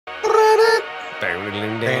Hell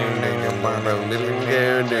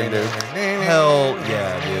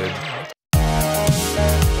yeah, dude.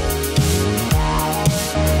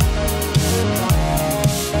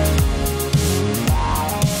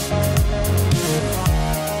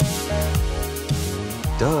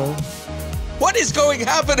 Duh. What is going to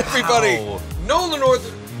happen, everybody? Wow. Nolan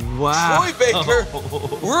North, Wow. Troy Baker.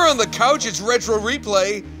 We're on the couch. It's Retro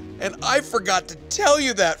Replay, and I forgot to tell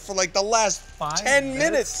you that for like the last 10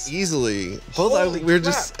 minutes. Easily. Holy we're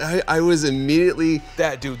crap. just. I was immediately.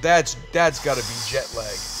 That dude, that's got to be jet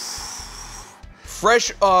lag.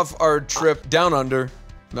 Fresh off our trip down under,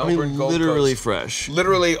 Melbourne, Gold literally Coast. fresh.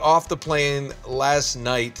 Literally off the plane last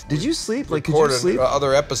night. Did you sleep? Like, could you Recorded sleep?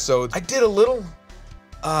 other episodes. I did a little,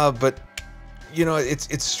 but you know,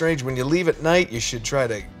 it's strange when you leave at night. You should try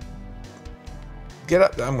to get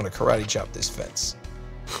up. I'm gonna karate chop this fence.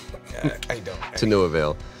 I don't. To no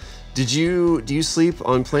avail. Do you sleep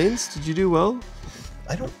on planes? Did you do well?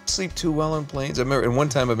 I don't sleep too well on planes. I remember, and one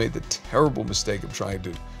time I made the terrible mistake of trying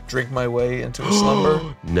to drink my way into a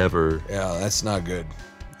slumber. Never. Yeah, that's not good.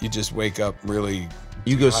 You just wake up really.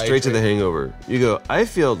 You go straight to the dehydrated. hangover. You go, I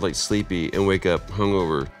feel like sleepy and wake up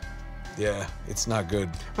hungover. Yeah, it's not good.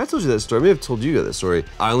 I told you that story. I may have told you that story.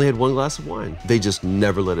 I only had one glass of wine. They just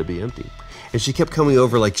never let it be empty. And she kept coming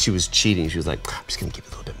over like she was cheating. She was like, I'm just gonna give you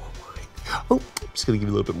a little bit more wine. Oh, I'm just gonna give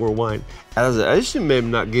you a little bit more wine. And I was like, I should maybe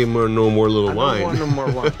not give her no more little wine. I don't want no more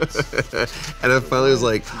wine. And I finally was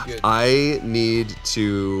like, Good. I need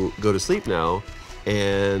to go to sleep now.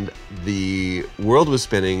 And the world was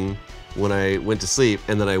spinning when I went to sleep.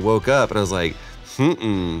 And then I woke up and I was like,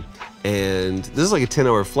 And this is like a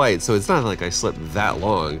 10-hour flight, so it's not like I slept that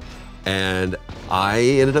long. And I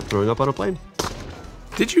ended up throwing up on a plane.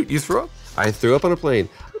 Did you? You throw up? I threw up on a plane.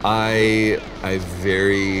 I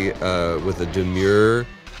very, with a demure,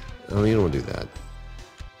 oh, you don't want to do that.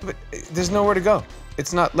 But there's nowhere to go.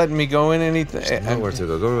 It's not letting me go in anything. Nowhere to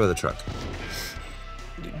go. Go over by the truck.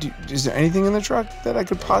 Is there anything in the truck that I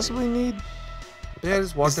could possibly need? Yeah, I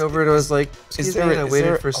just walked over and I was like, is excuse me, and I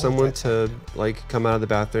waited for oh, someone that's to like come out of the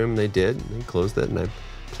bathroom, and they did, and they closed it, and I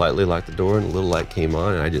politely locked the door, and a little light came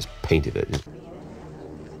on, and I just painted it.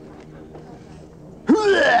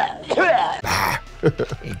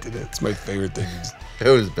 It's my favorite thing. It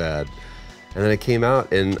was bad. And then I came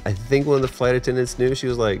out, and I think one of the flight attendants knew. She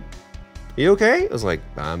was like, you okay? I was like,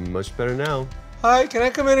 I'm much better now. Hi, can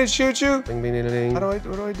I come in and shoot you? Ding, ding, ding, ding. What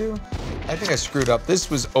do I do? I think I screwed up. This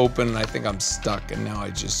was open, and I think I'm stuck, and now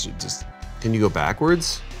I should just. Can you go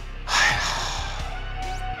backwards?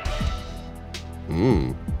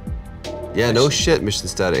 Yeah, no shit, mission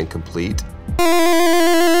status incomplete.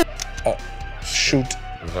 Oh, shoot.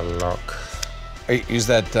 The lock. Hey, use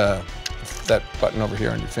that that button over here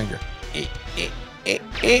on your finger.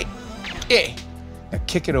 Now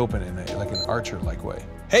kick it open in like an Archer-like way.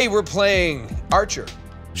 Hey, we're playing Archer.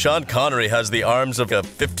 Sean Connery has the arms of a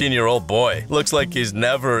 15-year-old boy. Looks like he's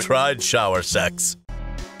never tried shower sex.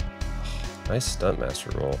 Nice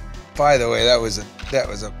stuntmaster roll. By the way, that was a.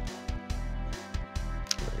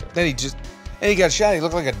 Then he got shot. He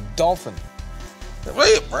looked like a dolphin.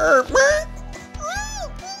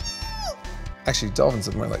 Actually, dolphins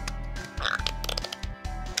are more like.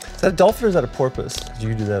 Is that a dolphin or is that a porpoise? Did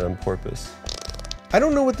you do that on porpoise? I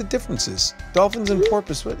don't know what the difference is. Dolphins and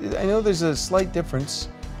porpoise. I know there's a slight difference,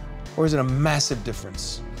 or is it a massive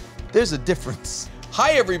difference? There's a difference.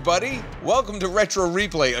 Hi, everybody. Welcome to Retro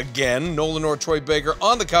Replay again. Nolan or Troy Baker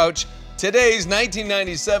on the couch. Today's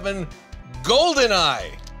 1997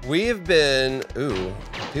 GoldenEye. We have been,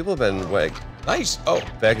 people have been like Nice.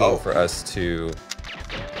 begging for us to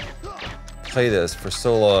play this for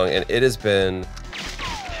so long, and it has been.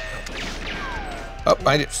 Oh,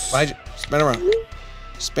 behind you. Spin around.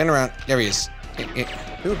 Spin around. There he is.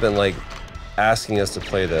 People have been like asking us to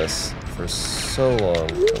play this for so long.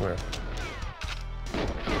 Come here.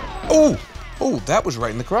 Oh, that was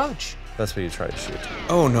right in the crotch. That's what you try to shoot.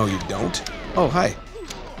 Oh, no, you don't. Oh, hi.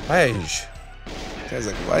 Page. Guy's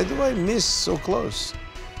like, why do I miss so close?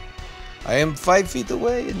 I am 5 feet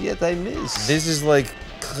away, and yet I miss. This is like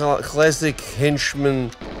classic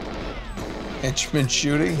henchman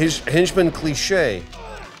shooting. henchman cliche.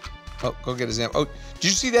 Oh, go get his ammo. Oh, did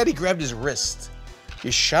you see that? He grabbed his wrist. He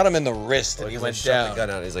shot him in the wrist, and he went shot down. the gun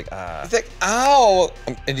out. He's like, ah. He's like, ow!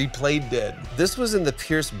 And he played dead. This was in the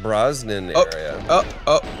Pierce Brosnan area.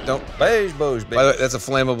 Don't. Beige, beige, By the way, that's a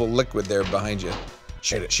flammable liquid there behind you.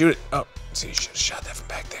 Shoot it, shoot it. Oh, see, you should have shot that from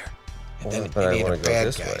back there. And then but I you need wanna the go bad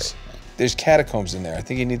this guys. There's catacombs in there. I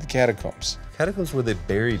think you need the catacombs. Catacombs where they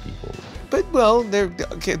bury people. But, well,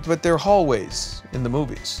 they're hallways in the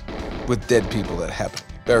movies with dead people that happen to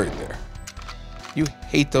be buried there. You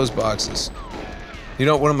hate those boxes. You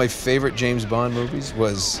know, one of my favorite James Bond movies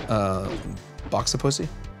was Boxapussy.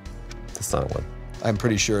 That's not one. I'm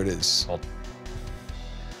pretty sure it is.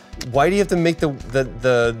 Why do you have to make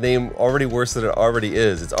the name already worse than it already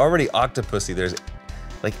is? It's already Octopussy. There's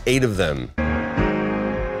like 8 of them.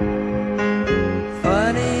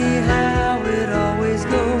 Funny how it always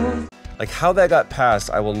goes. Like how that got passed,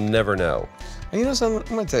 I will never know. And you know something?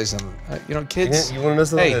 I'm gonna tell you something. You know, kids. You want to know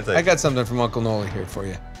something? Hey, I got something from Uncle Nolan here for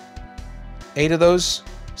you. 8 of those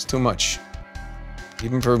is too much,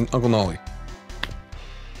 even for Uncle Nolan.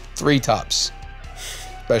 3 tops,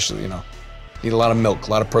 especially, you know. Need a lot of milk,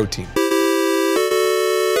 a lot of protein.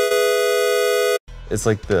 It's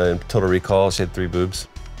like the Total Recall. She had 3 boobs,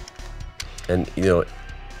 and you know,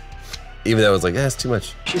 even that was like, it's too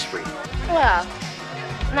much. She's free. Well,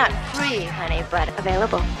 not free, honey, but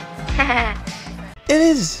available. It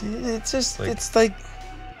is. It's just. It's like.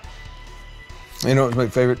 You know what's my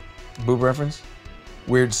favorite boob reference?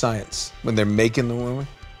 Weird Science, when they're making the woman.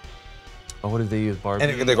 Oh, what did they use, Barbie?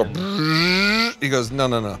 And they go. He goes, no.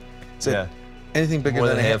 Yeah. Anything bigger More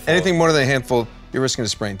than than a a handful. handful. Anything more than a handful, you're risking a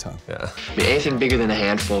sprained tongue. Yeah. I mean, anything bigger than a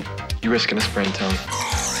handful, you're risking a sprained tongue.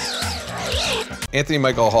 Anthony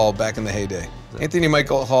Michael Hall back in the heyday. Anthony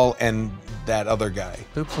Michael Hall and that other guy.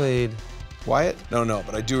 Who played? Wyatt? No,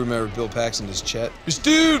 but I do remember Bill Paxton as Chet. This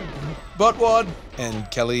dude, buttwad, and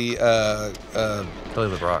Kelly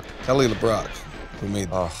LeBrock. Kelly LeBrock, who made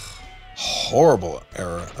the horrible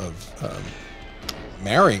era of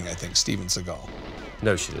marrying, I think, Steven Seagal.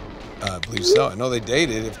 No, she didn't. I believe so. I know they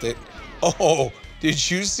dated. If they, oh, did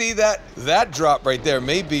you see that? That drop right there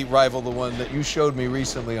may be rival the one that you showed me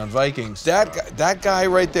recently on Vikings. That guy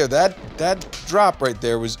right there, that drop right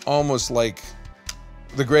there was almost like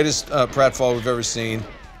the greatest pratfall we've ever seen.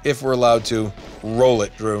 If we're allowed to roll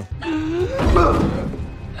it, Drew.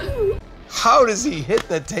 How does he hit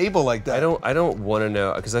the table like that? I don't want to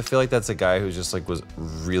know, because I feel like that's a guy who just like was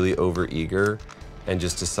really overeager and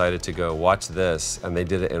just decided to go, watch this, and they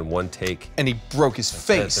did it in one take. And he broke his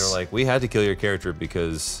face. They're like, we had to kill your character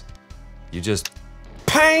because you just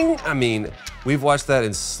pang. I mean, we've watched that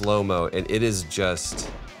in slow-mo, and it is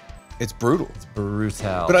just, it's brutal. it's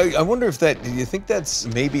brutal. But I wonder if that, do you think that's,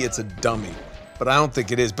 maybe it's a dummy, but I don't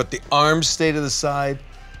think it is. But the arms stay to the side.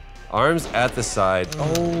 Arms at the side.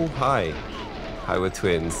 Oh, hi. Hi, we're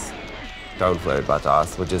twins. Don't worry about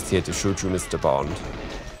us. We're just here to shoot you, Mr. Bond.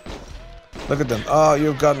 Look at them. Oh,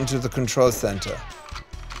 you've gotten to the control center.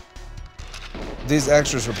 These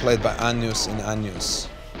extras were played by Anus and Anus.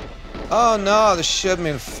 Oh no, they shot me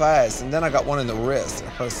in the face, and then I got one in the wrist. It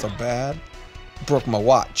hurt so bad. Broke my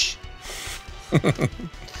watch.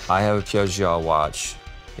 I have a Peugeot watch.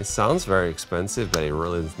 It sounds very expensive, but it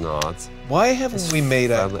really is not. Why haven't we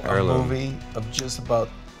made a heirloom. movie of just about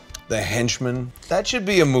the henchmen? That should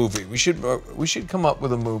be a movie. We should come up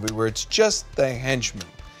with a movie where it's just the henchmen.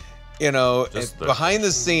 You know, behind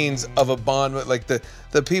the scenes of a Bond, like the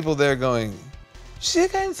people there going, see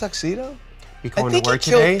that guy in the tuxedo? You going to work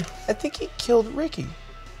today? I think he killed Ricky.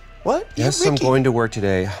 What? Yes, Yeah, I'm Ricky. going to work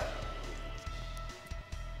today.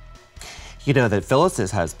 You know that Phyllis's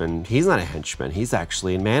husband, he's not a henchman. He's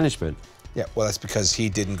actually in management. Yeah, well, that's because he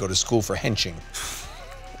didn't go to school for henching.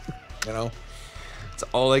 You know? That's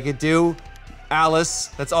all I could do, Alice.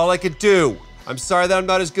 That's all I could do. I'm sorry that I'm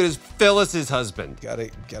not as good as Phyllis's husband.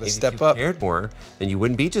 Gotta If step you up. cared more, then you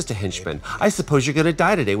wouldn't be just a henchman. I suppose you're gonna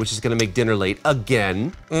die today, which is gonna make dinner late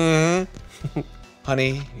again.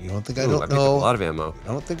 Honey, you don't think I Ooh, don't I picked up a know? lot of ammo. I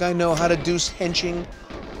don't think I know how to do henching.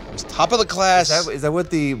 I was top of the class. Is that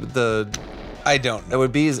what the I don't that know.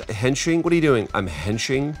 would be? Is henching? What are you doing? I'm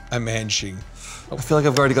henching. I'm henching. I feel like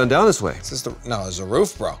I've already gone down this way. Is this no, there's a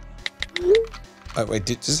roof, bro. Wait,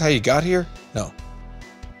 is this how you got here? No.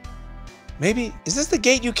 Maybe, is this the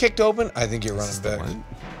gate you kicked open? I think you're running back.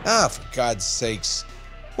 Ah, for God's sakes.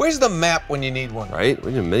 Where's the map when you need one? Right?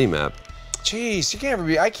 We need a mini map. Jeez, you can't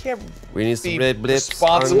be, I can't We need some be red blips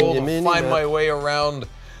responsible on the to mini find map. my way around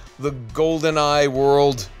the GoldenEye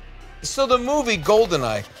world. So the movie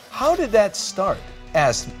GoldenEye, how did that start?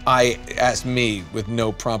 Asked me with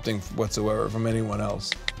no prompting whatsoever from anyone else.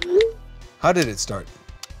 How did it start?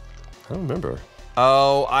 I don't remember.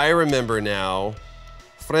 Oh, I remember now.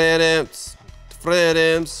 Friends.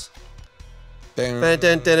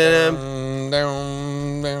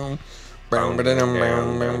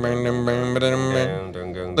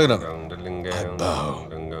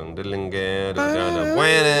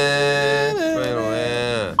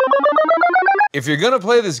 If you're gonna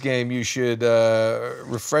play this game, you should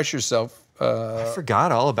refresh yourself I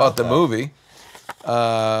forgot all about the that. movie.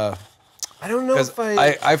 I don't know 'Cause if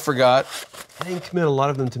I forgot. I didn't commit a lot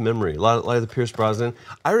of them to memory. A lot of the Pierce Brosnan.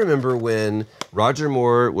 I remember when Roger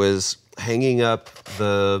Moore was hanging up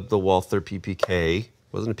the Walther PPK. It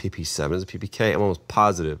wasn't a PP7, it was a PPK. I'm almost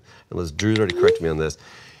positive, unless Drew's already corrected me on this.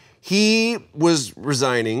 He was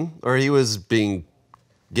resigning, or he was being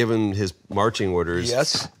given his marching orders.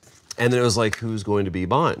 Yes. And then it was like, who's going to be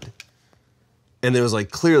Bond? And it was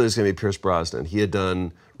like, clearly it's going to be Pierce Brosnan. He had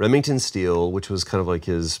done Remington Steele, which was kind of like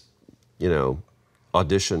his,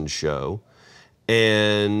 audition show.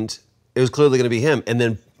 And it was clearly going to be him. And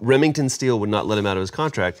then Remington Steele would not let him out of his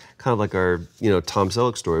contract, kind of like our, Tom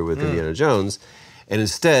Selleck story with Indiana Jones. And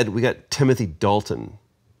instead, we got Timothy Dalton.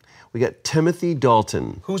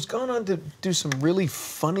 Who's gone on to do some really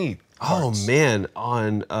funny parts. Oh, man,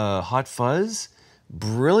 on Hot Fuzz?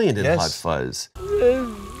 Brilliant in Hot Fuzz.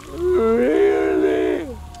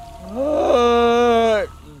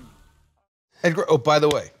 And, oh, by the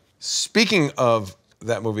way, speaking of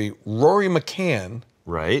that movie, Rory McCann,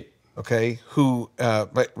 right? Okay, who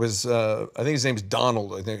was, I think his name's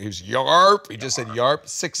Donald. I think he was Yarp. He just said Yarp,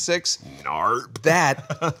 6'6". Yarp.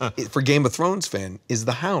 That, for Game of Thrones fan, is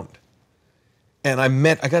the Hound. And I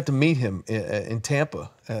got to meet him in Tampa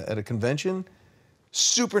at a convention.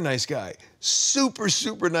 Super nice guy. Super,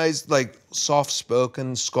 super nice, like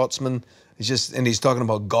soft-spoken Scotsman. And he's talking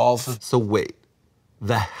about golf. So wait,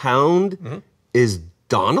 the Hound is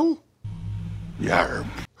Donald? Yarp.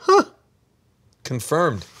 Huh.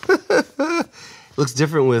 Confirmed. Looks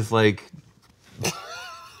different with like,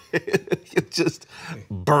 just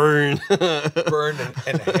burn. Burned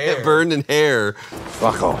and hair. Burned in hair.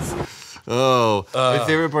 Fuck off. Oh, my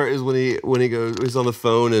favorite part is when he's on the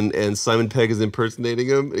phone and Simon Pegg is impersonating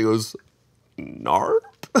him. And he goes, "Narp."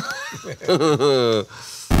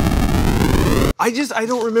 I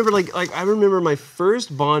don't remember like I remember my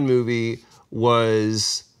first Bond movie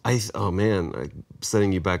was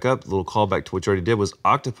setting you back up, a little callback to what you already did, was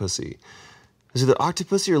Octopussy. Is it the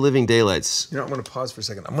Octopussy or Living Daylights? I'm going to pause for a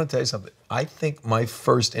second. I'm going to tell you something. I think my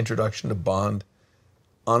first introduction to Bond,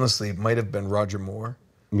 honestly, might have been Roger Moore.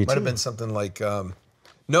 Me too. Might have been something like, no.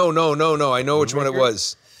 I know which one it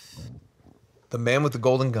was. The Man with the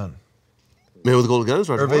Golden Gun. Man with the Golden Gun is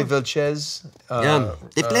Roger Moore. Hervé Villechaize.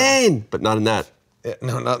 The plane, but not in that. Yeah,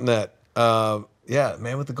 no, not in that.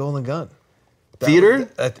 Man with the Golden Gun. Theater?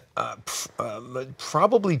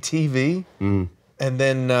 Probably TV. And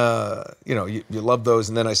then, you love those,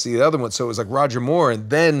 and then I see the other one. So it was like Roger Moore, and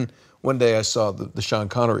then one day I saw the Sean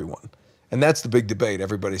Connery one. And that's the big debate.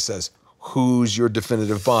 Everybody says, who's your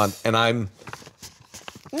definitive Bond? And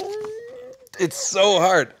it's so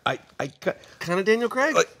hard. Kind of Daniel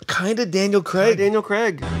Craig. Kind of Daniel Craig.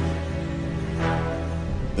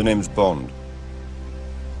 The name's Bond.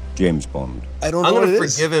 James Bond. I don't know I'm what going it to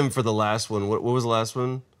is. forgive him for the last one. What was the last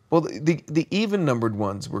one? Well, the even-numbered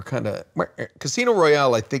ones were kind of... Casino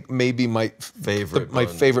Royale, I think, may be my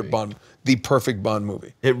favorite Bond, the perfect Bond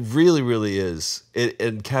movie. It really, really is. It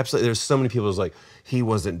encapsulates... There's so many people who's like, he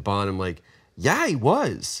wasn't Bond. I'm like, yeah, he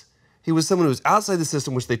was. He was someone who was outside the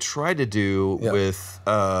system, which they tried to do with...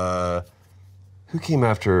 who came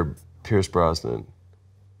after Pierce Brosnan?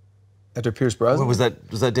 After Pierce Brosnan? Was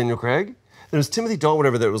that Daniel Craig? There was Timothy Dalton,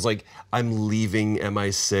 whatever, that was like, I'm leaving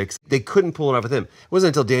MI6. They couldn't pull it off with him. It wasn't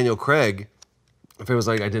until Daniel Craig, if it was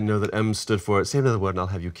like, I didn't know that M stood for it, say another word and I'll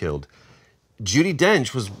have you killed. Judi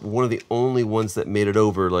Dench was one of the only ones that made it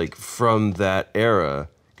over, like, from that era,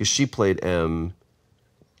 because she played M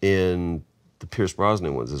in the Pierce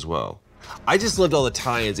Brosnan ones as well. I just loved all the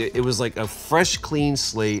tie-ins. It was like a fresh, clean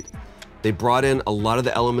slate. They brought in a lot of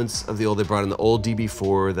the elements of the old. They brought in the old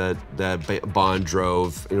DB4 that Bond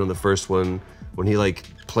drove. In the first one when he like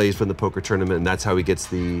plays for the poker tournament, and that's how he gets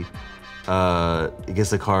the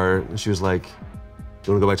car. And she was like,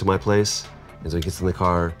 "You want to go back to my place?" And so he gets in the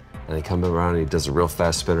car and he comes around and he does a real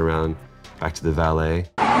fast spin around back to the valet.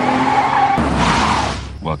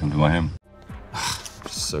 Welcome to my home.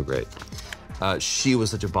 So great. She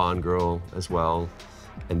was such a Bond girl as well.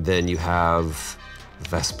 And then you have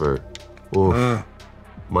Vesper. Oof.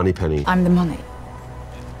 Moneypenny. I'm the money.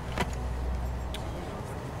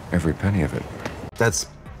 Every penny of it. That's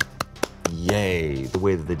yay. The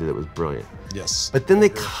way that they did it was brilliant. Yes. But then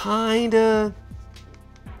they kinda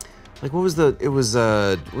like what was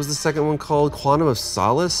the second one called? Quantum of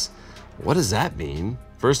Solace? What does that mean?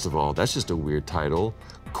 First of all, that's just a weird title.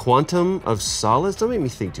 Quantum of Solace? Don't make me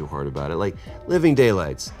think too hard about it. Like Living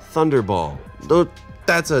Daylights, Thunderball.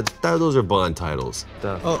 Those are Bond titles.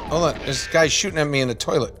 Oh, hold on. There's a guy shooting at me in the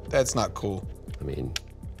toilet. That's not cool. I mean,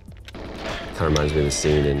 kind of reminds me of the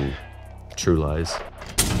scene in True Lies.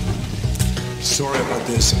 Sorry about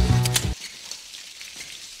this.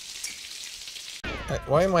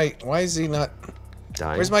 Why is he not?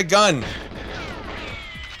 Dying. Where's my gun?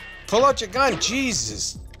 Pull out your gun,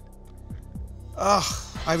 Jesus. Ugh,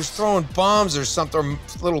 I was throwing bombs or something,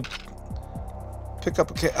 little pick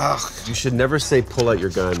up a kid. Ugh. You should never say pull out your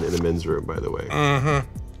gun in a men's room, by the way.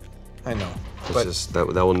 I know, It's but just, that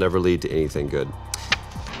will never lead to anything good.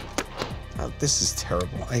 this is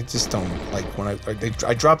terrible. I just don't like when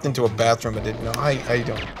I dropped into a bathroom and didn't know. I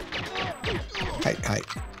don't. Hi. What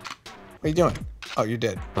are you doing? Oh, you're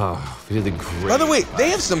dead. Oh, we did the great. By the way, they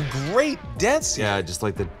have some great deaths here. Yeah, just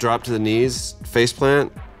like the drop to the knees, face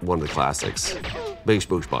plant, one of the classics. Big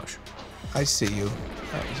spoosh bosh. I see you.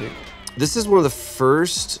 This is one of the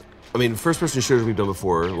first person shooters we've done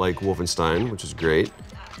before, like Wolfenstein, which is great.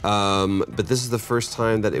 But this is the first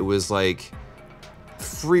time that it was like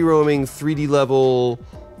free roaming, 3D level.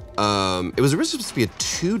 It was originally supposed to be a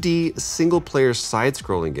 2D single player side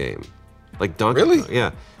scrolling game. Like Donkey Really? Kong.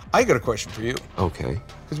 Yeah. I got a question for you. Okay.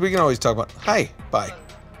 Because we can always talk about, hi, bye.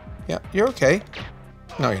 Yeah, you're okay.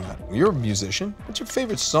 No, you're not. You're a musician. What's your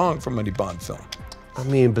favorite song from any Bond film? I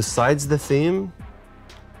mean, besides the theme,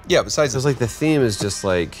 Yeah, besides it's like the theme is just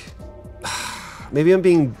like, maybe I'm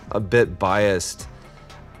being a bit biased.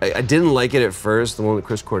 I didn't like it at first, the one that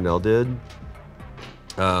Chris Cornell did.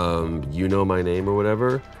 You Know My Name or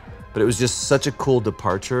whatever. But it was just such a cool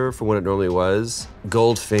departure from what it normally was.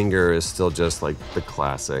 Goldfinger is still just like the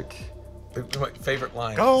classic. my favorite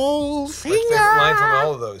line. Goldfinger! My favorite line from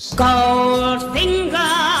all of those. Goldfinger.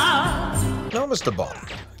 No, Mr. Bond.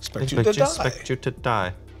 Expect you to die. Expect you to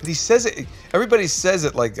die. But he says it, everybody says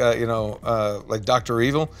it like, like Dr.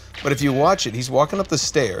 Evil. But if you watch it, he's walking up the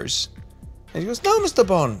stairs and he goes, no, Mr.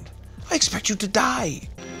 Bond, I expect you to die.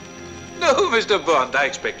 No, Mr. Bond, I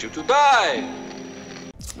expect you to die.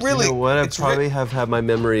 Really, You know what? I it's probably have had my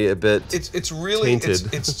memory a bit it's really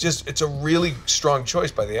tainted. it's a really strong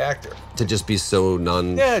choice by the actor. to just be so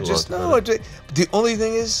non. Yeah, just no. The only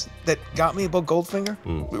thing is that got me about Goldfinger.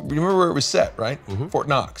 Remember where it was set, right? Fort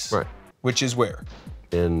Knox, Right. Which is where?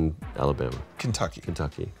 In Alabama, Kentucky.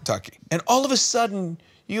 Kentucky. And all of a sudden,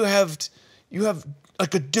 you have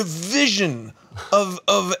like a division of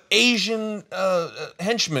Asian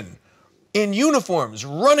henchmen in uniforms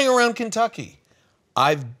running around Kentucky.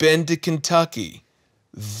 I've been to Kentucky.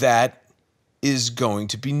 That is going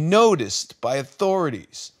to be noticed by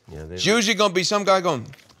authorities. Yeah, It's usually going to be some guy going,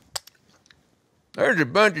 there's a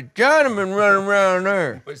bunch of Chinamen running around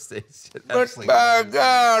there. But by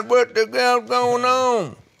God, what the hell's going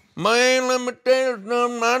on? Man, let me tell you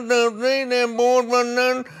something. I done seen them boys running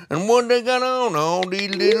down, and what they got on? All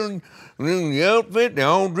these little outfits, they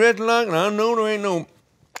all dressed like, and I know there ain't no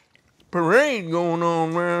parade going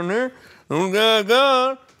on around there. Oh,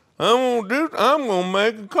 God, I'm gonna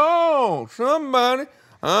make a call.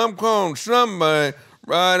 I'm calling somebody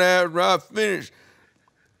right after I finish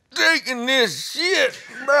taking this shit.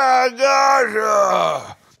 My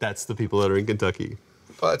gosh. That's the people that are in Kentucky.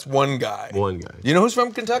 Well, that's one guy. One guy. You know who's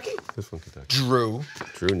from Kentucky? Who's from Kentucky? Drew.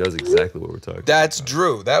 Drew knows exactly what we're talking That's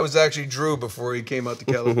Drew. That was actually Drew before he came out to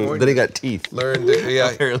California. Then he got teeth. Learned,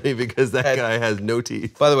 yeah. Apparently, because that guy has no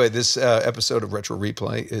teeth. By the way, this episode of Retro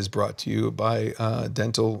Replay is brought to you by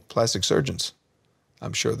dental plastic surgeons.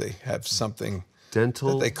 I'm sure they have something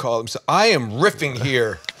Dental. that they call them. So I am riffing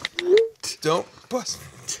here. Don't bust.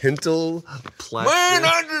 Dental plastic. Man,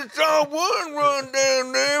 I just saw one run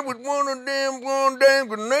down there with one of them damn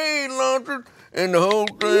grenade launchers, and the whole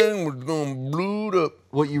thing was going blew up.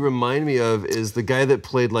 What you remind me of is the guy that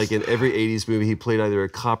played like in every 80s movie, he played either a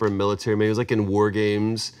cop or military man. He was like in War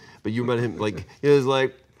Games, but you remember him like, he was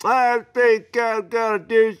like, I think I've got a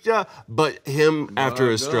do shot. But him after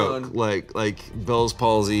a stroke, like Bell's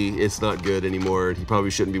palsy, it's not good anymore. He probably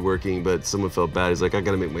shouldn't be working, but someone felt bad. He's like, I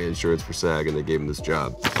gotta make my insurance for SAG, and they gave him this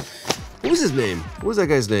job. What was his name? What was that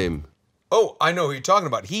guy's name? Oh, I know who you're talking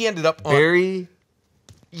about. He ended up on Barry?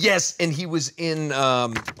 Yes, and he was in.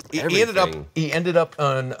 He Everything. ended up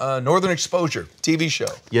on Northern Exposure TV show,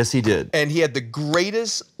 Yes, he did. and he had the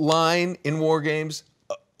greatest line in War Games.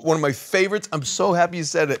 One of my favorites. I'm so happy you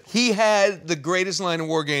said it. He had the greatest line in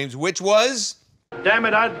War Games, which was, Damn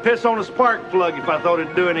it, I'd piss on a spark plug if I thought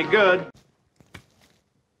it'd do any good.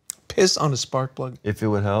 "Piss on a spark plug." If it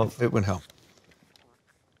would help. It would help.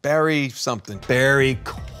 Barry something. Barry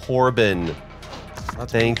Corbin.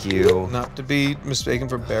 Thank you. Not to be mistaken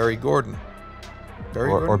for Barry Gordon. Barry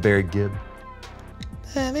Or Gordon. Barry Gibb.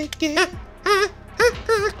 Barry Gibb.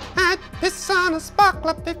 Piss on a spark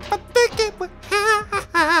plug if I think it would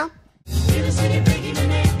help.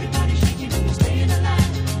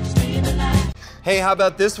 Hey, how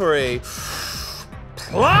about this for a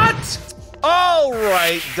plot All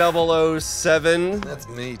right, 007. That's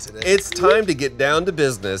me today. It's time to get down to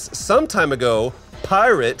business. Some time ago,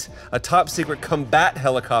 Pirate, a top secret combat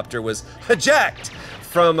helicopter, was hijacked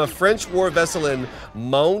from a French war vessel in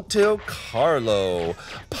Monte Carlo.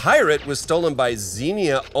 Pirate was stolen by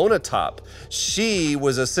Xenia Onatop. She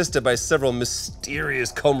was assisted by several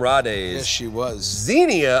mysterious comrades. Yes, she was.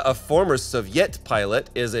 Xenia, a former Soviet pilot,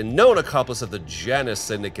 is a known accomplice of the Janus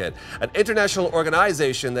Syndicate, an international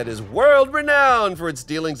organization that is world-renowned for its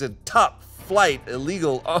dealings in top-flight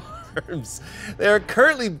illegal arms. They are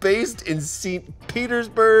currently based in St.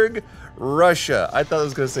 Petersburg, Russia. I thought I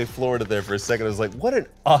was going to say Florida there for a second. I was like, what an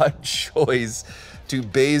odd choice to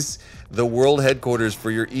base the world headquarters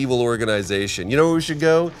for your evil organization. You know where we should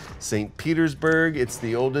go? St. Petersburg. It's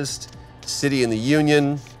the oldest city in the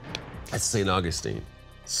Union. That's St. Augustine.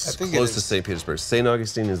 It's close to St. Petersburg. St.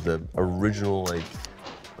 Augustine is the original,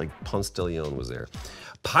 like Ponce de Leon was there.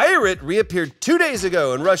 Pirate reappeared 2 days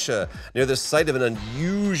ago in Russia near the site of an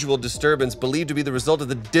unusual disturbance believed to be the result of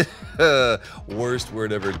the worst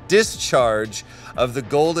word ever, discharge of the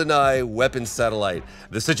GoldenEye weapon satellite.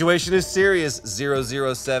 The situation is serious,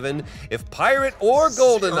 007. If Pirate or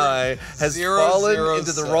GoldenEye has fallen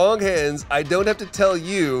into the wrong hands, I don't have to tell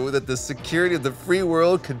you that the security of the free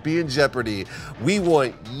world could be in jeopardy. We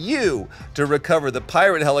want you to recover the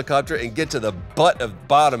Pirate helicopter and get to the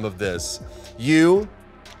bottom of this. You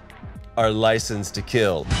are licensed to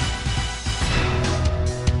kill.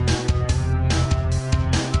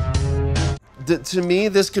 To me,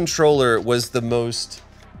 this controller was the most,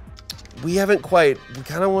 we kind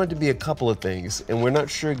of want it to be a couple of things, and we're not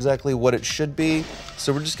sure exactly what it should be,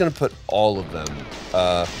 so we're just gonna put all of them.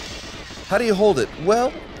 How do you hold it?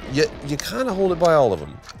 Well, you kind of hold it by all of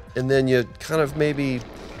them, and then you kind of maybe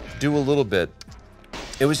do a little bit.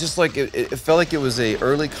 It was just like, it felt like it was a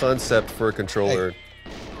early concept for a controller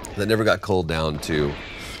that never got culled down to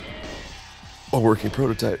a working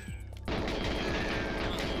prototype.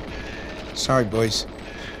 Sorry, boys.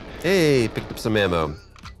 Hey, picked up some ammo.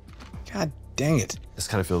 God dang it. This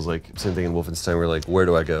kind of feels like same thing in Wolfenstein. We're like, where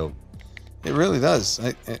do I go? It really does.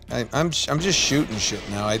 I'm just shooting shit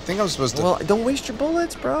now. I think I'm supposed to. Well, don't waste your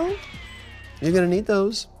bullets, bro. You're gonna need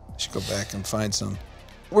those. I should go back and find some.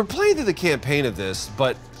 We're playing through the campaign of this,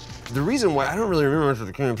 but the reason why I don't really remember much of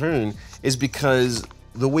the campaign is because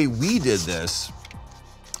the way we did this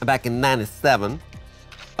back in '97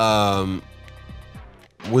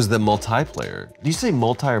 was the multiplayer. Do you say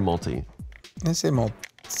multi or multi? I say multi.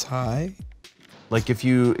 Like if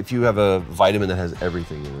you have a vitamin that has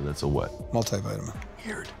everything in it, that's a what? Multivitamin.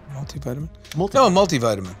 Weird. Multivitamin? Multi. No,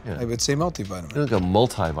 multivitamin. Yeah. I would say multivitamin. Like a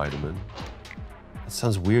multivitamin. That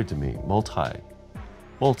sounds weird to me. Multi.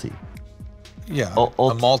 Yeah,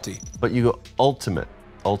 a multi. But you go ultimate.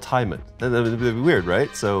 That would be weird,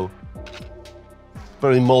 right? So,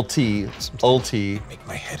 but I mean, multi. Make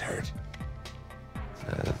my head hurt.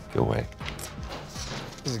 Go away.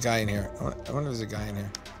 There's a guy in here. I wonder if there's a guy in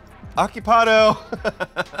here. Occupado.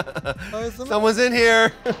 Someone's in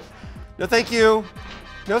here. No, thank you.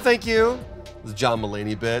 No, thank you. It's a John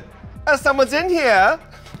Mulaney bit. Someone's in here.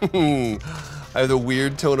 I have the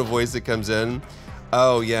weird tone of voice that comes in.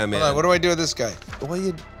 Oh yeah, man. Hold on, what do I do with this guy? Well,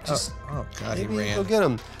 you just oh God, he maybe ran. go get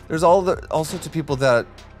him. There's all sorts of people that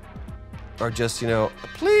are just, you know,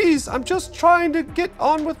 please, I'm just trying to get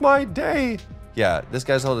on with my day. Yeah, this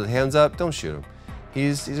guy's holding his hands up. Don't shoot him.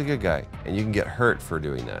 He's a good guy, and you can get hurt for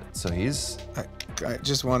doing that. So he's. I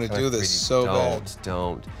just want to do this so bad.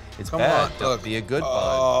 Don't. It's Come bad. on, Don't look. be a good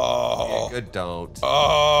Oh. bud. Be a good don't.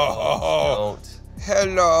 Oh. Don't.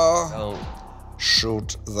 Hello. Don't.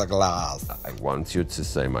 Shoot the glass. I want you to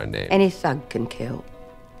say my name. Any thug can kill.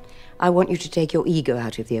 I want you to take your ego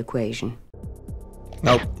out of the equation.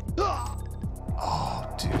 Nope.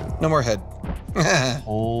 Oh, dude. No more head.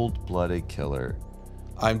 Cold-blooded killer.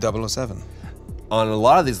 I'm 007. On a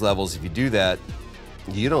lot of these levels, if you do that,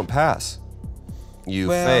 you don't pass. You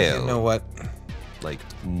fail. You know what? Like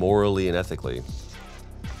morally and ethically.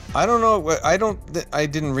 I don't know. I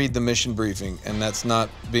didn't read the mission briefing, and that's not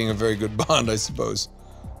being a very good Bond, I suppose.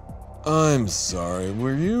 I'm sorry.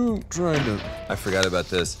 Were you trying to? I forgot about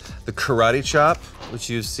this. The karate chop, which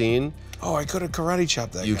you've seen. Oh, I could have karate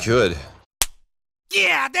chopped that. You guy. could.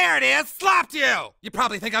 Yeah, there it is. Slapped you. You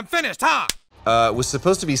probably think I'm finished, huh? Was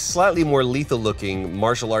supposed to be slightly more lethal looking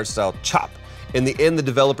martial arts style chop. In the end, the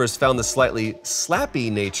developers found the slightly slappy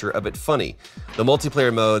nature of it funny. The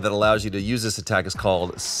multiplayer mode that allows you to use this attack is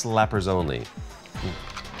called Slappers Only.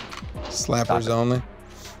 Slappers only?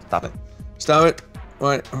 Stop it. Stop it.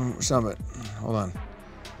 What? Stop it. Hold on.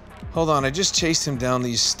 Hold on. I just chased him down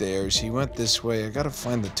these stairs. He went this way. I gotta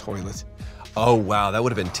find the toilet. Oh, wow. That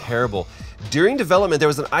would have been terrible. During development, there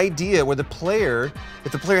was an idea where the player,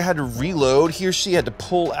 if the player had to reload, he or she had to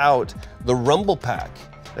pull out the rumble pack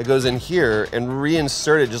that goes in here and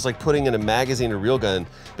reinsert it, just like putting in a magazine or reel gun.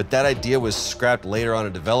 But that idea was scrapped later on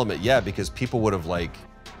in development, yeah, because people would have like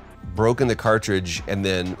broken the cartridge and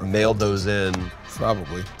then mailed those in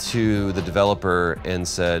probably to the developer and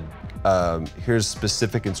said, here's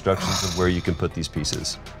specific instructions of where you can put these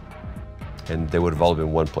pieces. And they would have all been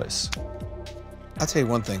in one place. I'll tell you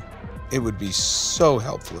one thing. It would be so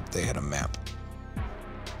helpful if they had a map.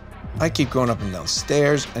 I keep going up and down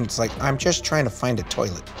stairs, and it's like, I'm just trying to find a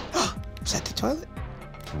toilet. Is that the toilet?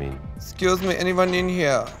 I mean... Excuse me, anyone in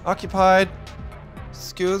here? Occupied.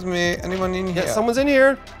 Excuse me, anyone in here? Yeah, someone's in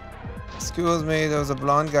here. Excuse me, there was a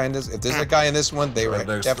blonde guy in this. If there's a guy in this one, they were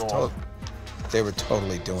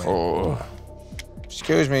totally doing it.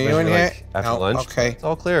 Excuse me, you in here? Like after lunch? Okay. It's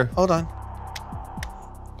all clear. Hold on.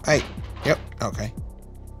 Hey, yep, okay.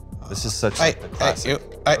 This is such a classic.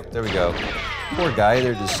 Oh, there we go. Poor guy,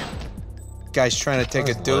 they're just... Guy's trying to take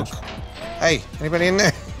a duke. Hey, anybody in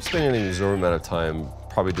there? Spending an exorbitant amount of time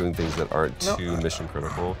probably doing things that aren't too mission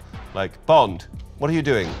critical. Like, Bond, what are you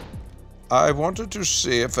doing? I wanted to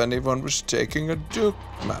see if anyone was taking a duke,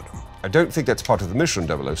 madam. I don't think that's part of the mission,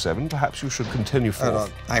 007. Perhaps you should continue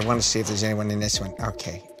forth. I want to see if there's anyone in this one.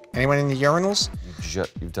 Okay. Anyone in the urinals?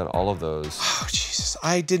 You've done all of those. Oh, Jesus.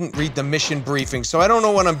 I didn't read the mission briefing, so I don't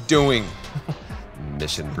know what I'm doing.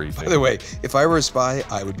 Mission briefing. By the way, if I were a spy,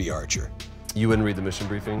 I would be Archer. You wouldn't read the mission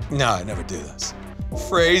briefing? No, I never do this.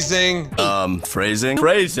 Phrasing. Phrasing.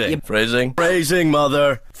 Phrasing. Phrasing. Phrasing,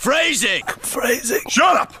 mother. Phrasing. Phrasing.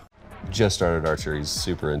 Shut up! Just started Archer. He's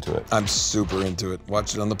super into it. I'm super into it.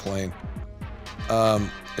 Watch it on the plane.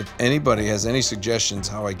 If anybody has any suggestions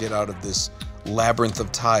how I get out of this labyrinth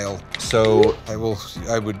of tile, so I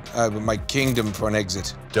would my kingdom for an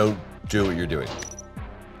exit. Don't do what you're doing.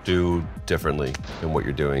 Do differently than what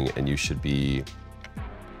you're doing, and you should be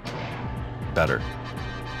better.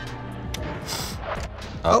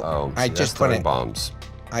 Uh-oh. I just put it. Bombs.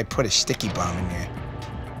 I put a sticky bomb in there.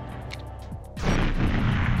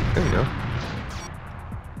 There you go.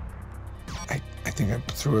 I think I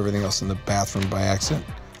threw everything else in the bathroom by accident.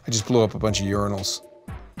 I just blew up a bunch of urinals.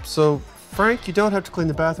 So, Frank, you don't have to clean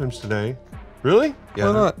the bathrooms today. Really? Yeah,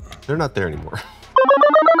 why not? They're not there anymore.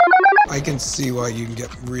 I can see why you can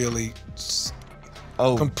get really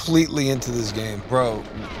completely into this game. Bro,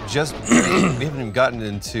 we haven't even gotten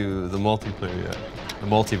into the multiplayer yet. The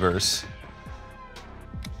multiverse.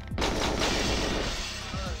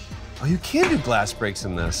 Oh, you can do glass breaks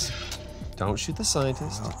in this. Don't shoot the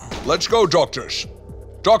scientist. Let's go, doctors.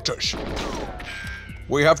 Doctors.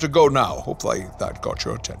 We have to go now. Hopefully that got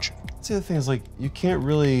your attention. That's the other thing is, like, you can't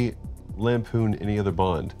really lampoon any other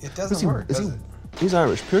Bond. It doesn't work, does it? He's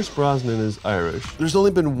Irish. Pierce Brosnan is Irish. There's only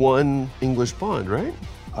been one English Bond, right?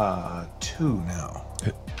 Two now.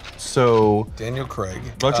 So... Daniel Craig.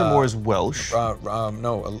 Roger Moore is Welsh.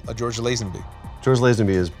 No, George Lazenby. George Lazenby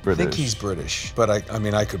is British. I think he's British, but I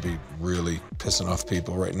mean, I could be really pissing off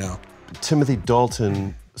people right now. Timothy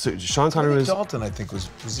Dalton. So Sean Connery was... Dalton, I think, was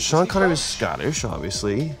Sean Connery was Scottish,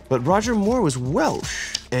 obviously, but Roger Moore was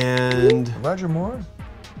Welsh. And... Roger Moore?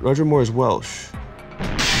 Roger Moore is Welsh.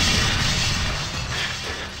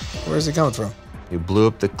 Where's he coming from? He blew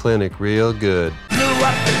up the clinic real good. Blew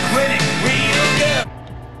up the clinic real good.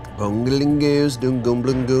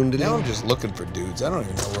 Now I'm just looking for dudes. I don't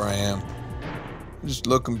even know where I am. I'm just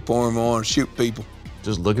looking for them on, shoot people.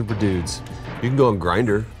 Just looking for dudes. You can go on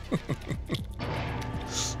Grindr.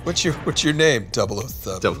 What's your name?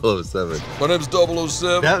 007. 007. My name's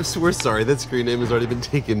 007. We're sorry, that screen name has already been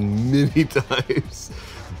taken many times.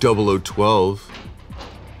 0012.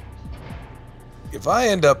 If I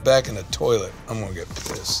end up back in the toilet, I'm gonna get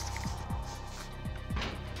pissed.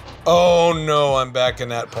 Oh no, I'm back in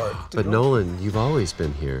that part. But Nolan, you've always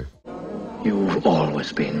been here. You've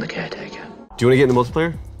always been the caretaker. Do you want to get into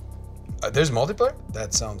multiplayer? There's multiplayer?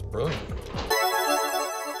 That sounds brilliant.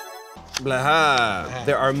 Blaha.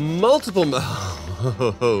 There are multiple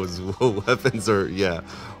weapons are,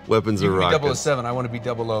 weapons are rockets. You can be 007, I want to be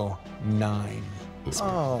 009.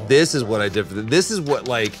 Oh. This is what I did for this is what,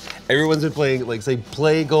 like, everyone's been playing, like, say,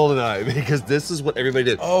 play GoldenEye, because this is what everybody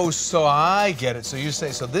did. Oh, so I get it. So you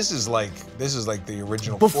say, so this is like the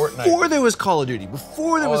original Fortnite. Before there was Call of Duty,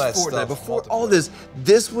 before there was Fortnite, before all this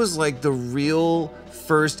was like the real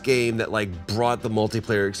first game that, like, brought the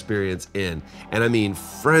multiplayer experience in. And I mean,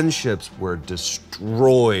 friendships were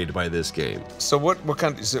destroyed by this game. So what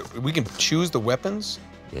kind, so we can choose the weapons?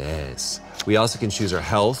 Yes. We also can choose our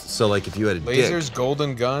health. So, like, if you had a lasers, dick,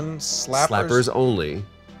 golden gun, slappers. Slappers only.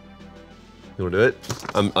 You wanna do it?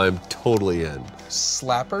 I'm totally in.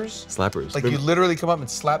 Slappers? Slappers. Like you literally come up and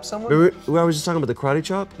slap someone? Remember I was just talking about the karate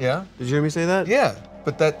chop? Yeah. Did you hear me say that? Yeah,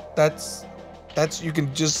 but that's you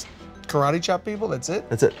can just karate chop people. That's it.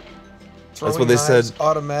 That's it. Throwing That's what they knives, said.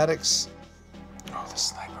 Automatics. Oh, the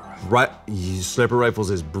sniper rifle. Right, sniper rifles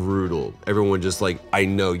is brutal. Everyone just like, I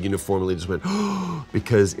know, uniformly just went,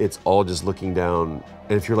 because it's all just looking down.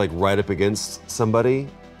 And if you're like right up against somebody,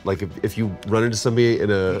 like if you run into somebody in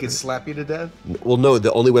a... He could slap you to death? Well, no,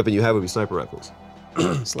 the only weapon you have would be sniper rifles.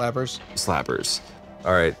 Slappers? Slappers.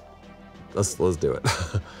 All right, let's do it.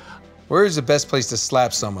 Where is the best place to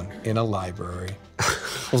slap someone? In a library.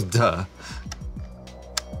 Well, duh.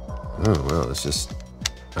 Oh, well, it's just...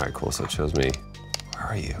 All right, cool, so it shows me. Where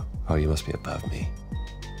are you? Oh, you must be above me.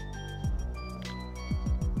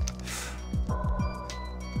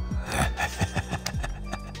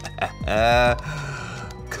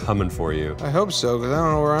 Coming for you. I hope so, because I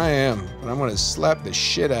don't know where I am. But I'm gonna slap the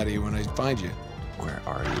shit out of you when I find you. Where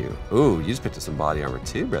are you? Ooh, you just picked up some body armor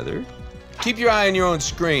too, brother. Keep your eye on your own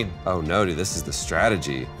screen. Oh no, dude, this is the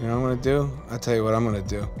strategy. You know what I'm gonna do? I'll tell you what I'm gonna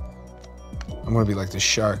do. I'm gonna be like the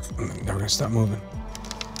shark. I'm never gonna stop moving.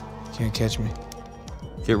 Can't catch me.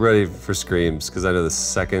 Get ready for screams, because I know the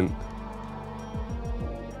second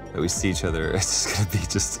that we see each other, it's just gonna be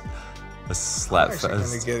just a slap I'm actually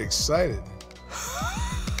fest. gonna get excited.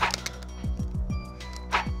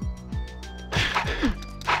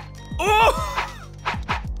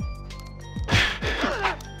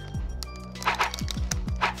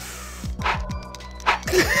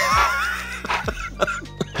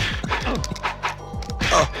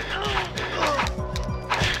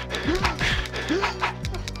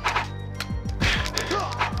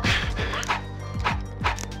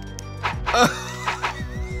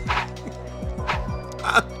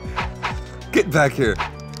 Get back here.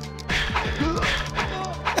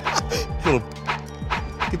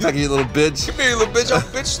 Get back here, you little bitch. Come here, you little bitch. I'll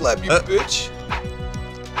bitch slap you, bitch.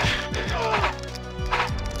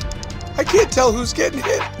 I can't tell who's getting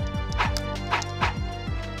hit.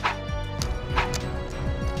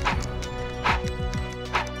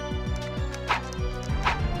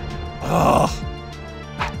 Oh.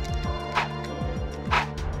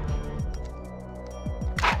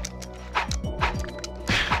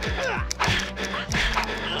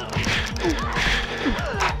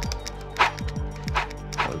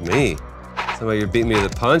 That was me. Somebody, you're beating me to the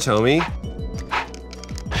punch, homie.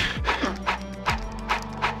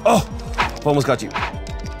 Oh, almost got you.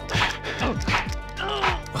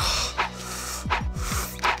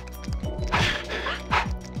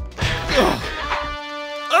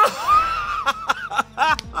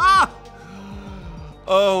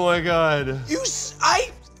 Oh my God.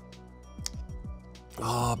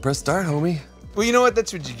 Oh, press start, homie. Well, you know what?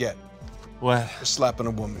 That's what you get. What? For slapping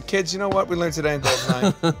a woman. Kids, you know what we learned today in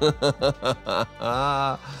GoldenEye?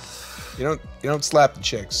 you don't slap the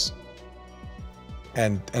chicks.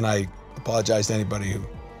 And I apologize to anybody who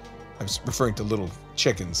I was referring to little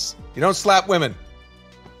chickens. You don't slap women.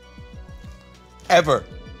 Ever.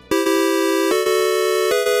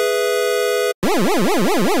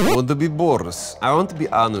 I want to be Boris. I want to be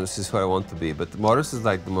Anus is who I want to be, but Boris is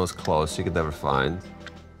like the most close you could ever find.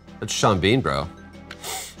 That's Sean Bean, bro.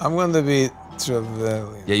 I'm going to be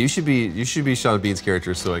Trevelyan. Yeah, you should be Sean Bean's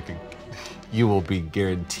character so you will be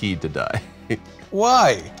guaranteed to die.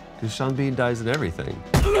 Why? Because Sean Bean dies in everything.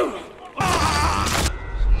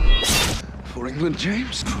 For England,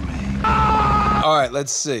 James. For me. All right,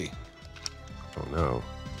 let's see. Oh no.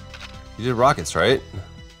 You did rockets, right?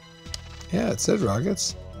 Yeah, it said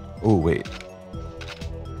rockets. Oh, wait.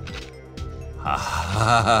 Ha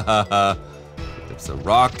ha ha ha. Pick up some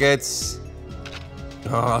rockets.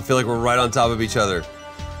 Oh, I feel like we're right on top of each other.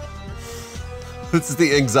 This is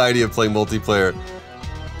the anxiety of playing multiplayer.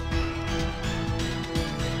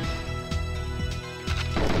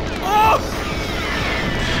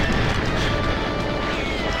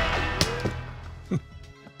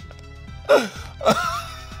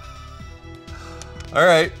 All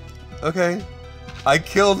right. Okay. I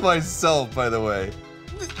killed myself, by the way.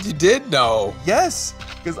 You did? No. Yes,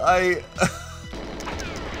 because I...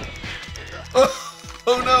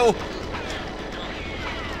 Oh no!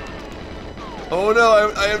 Oh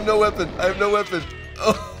no, I have no weapon. I have no weapon.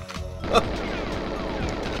 Oh.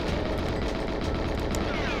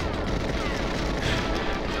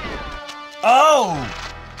 Oh!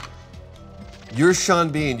 You're Sean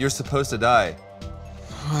Bean. You're supposed to die.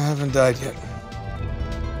 I haven't died yet.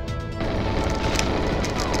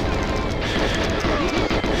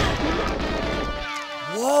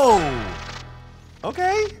 Whoa!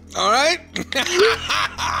 Okay. All right.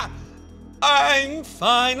 I'm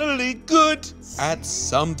finally good at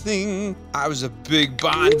something. I was a big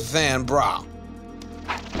Bond fan, bro.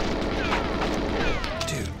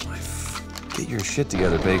 Dude, get your shit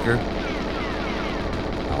together, Baker.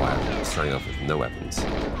 Oh, I'm starting off with no weapons.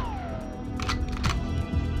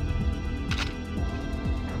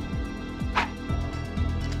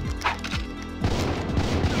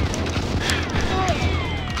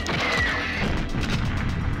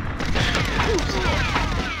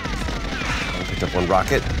 Picked up one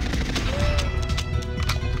rocket.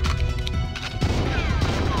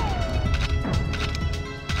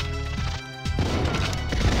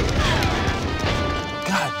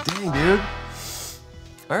 God dang, dude.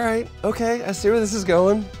 All right, okay, I see where this is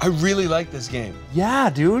going. I really like this game. Yeah,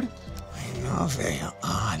 dude. I know where you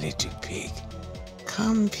are, little pig.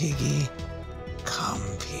 Come, piggy. Come,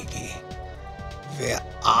 piggy. Where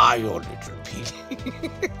are you, little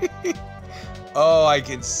piggy? Oh, I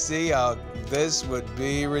can see how this would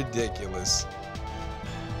be ridiculous.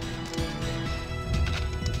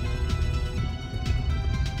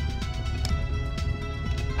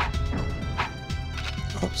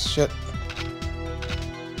 Oh, shit.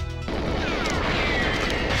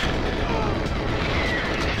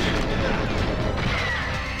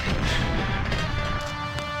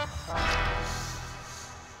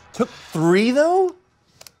 Took 3, though?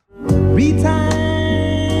 3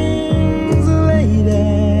 times a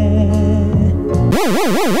lady.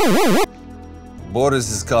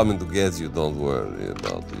 Boris is coming to get you, don't worry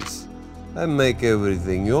about this. I make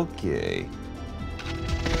everything okay.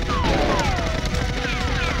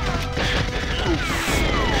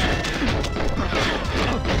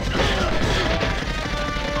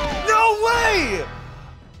 No way!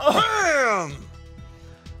 Bam!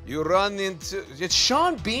 You run into... It's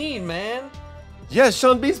Sean Bean, man. Yeah,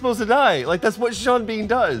 Sean Bean's supposed to die. Like, that's what Sean Bean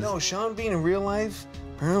does. No, Sean Bean in real life,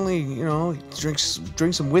 apparently, you know, he drinks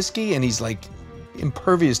some whiskey and he's like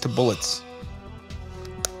impervious to bullets.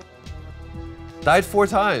 Died 4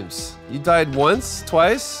 times. You died once,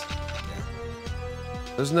 twice? Yeah.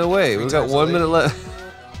 There's no way. We've got 1 minute left.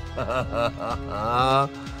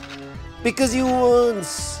 Because you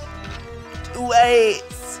once,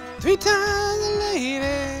 twice, 3 times a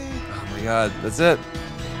lady. Oh my God, that's it.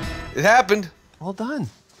 It happened. Well done.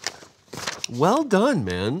 Well done,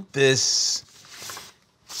 man. This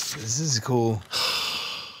is cool.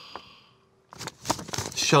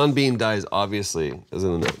 Sean Bean dies, obviously, as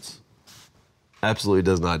in the notes. Absolutely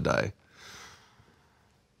does not die.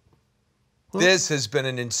 This has been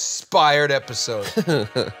an inspired episode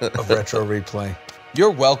of Retro Replay. You're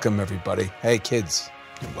welcome, everybody. Hey, kids,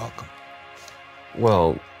 you're welcome.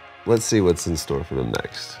 Well, let's see what's in store for them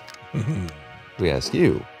next. We ask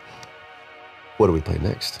you, what do we play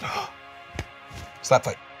next? Slap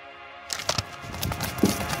fight.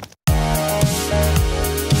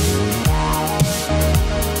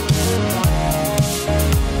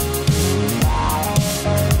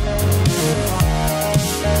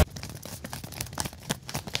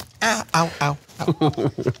 Ow, ow, ow, ow.